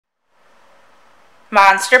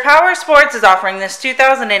Monster Powersports is offering this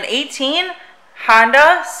 2018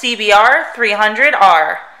 Honda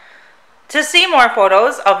CBR300R. To see more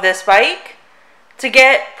photos of this bike, to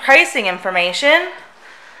get pricing information,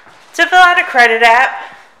 to fill out a credit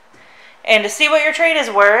app, and to see what your trade is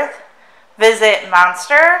worth, visit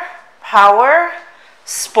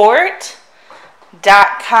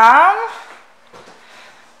monsterpowersport.com.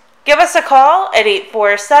 Give us a call at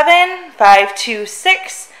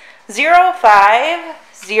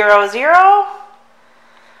 847-526-0500,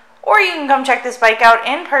 or you can come check this bike out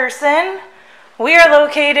in person. We are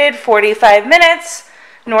located 45 minutes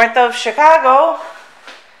north of Chicago,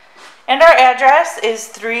 and our address is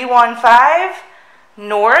 315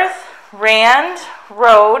 North Rand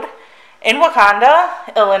Road in Wauconda,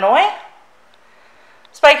 Illinois.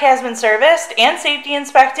 This bike has been serviced and safety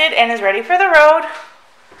inspected and is ready for the road.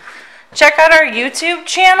 Check out our YouTube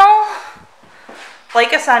channel,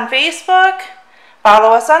 like us on Facebook, follow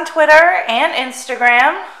us on Twitter and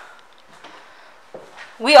Instagram.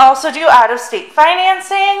 We also do out-of-state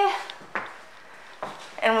financing,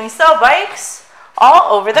 and we sell bikes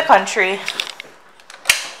all over the country.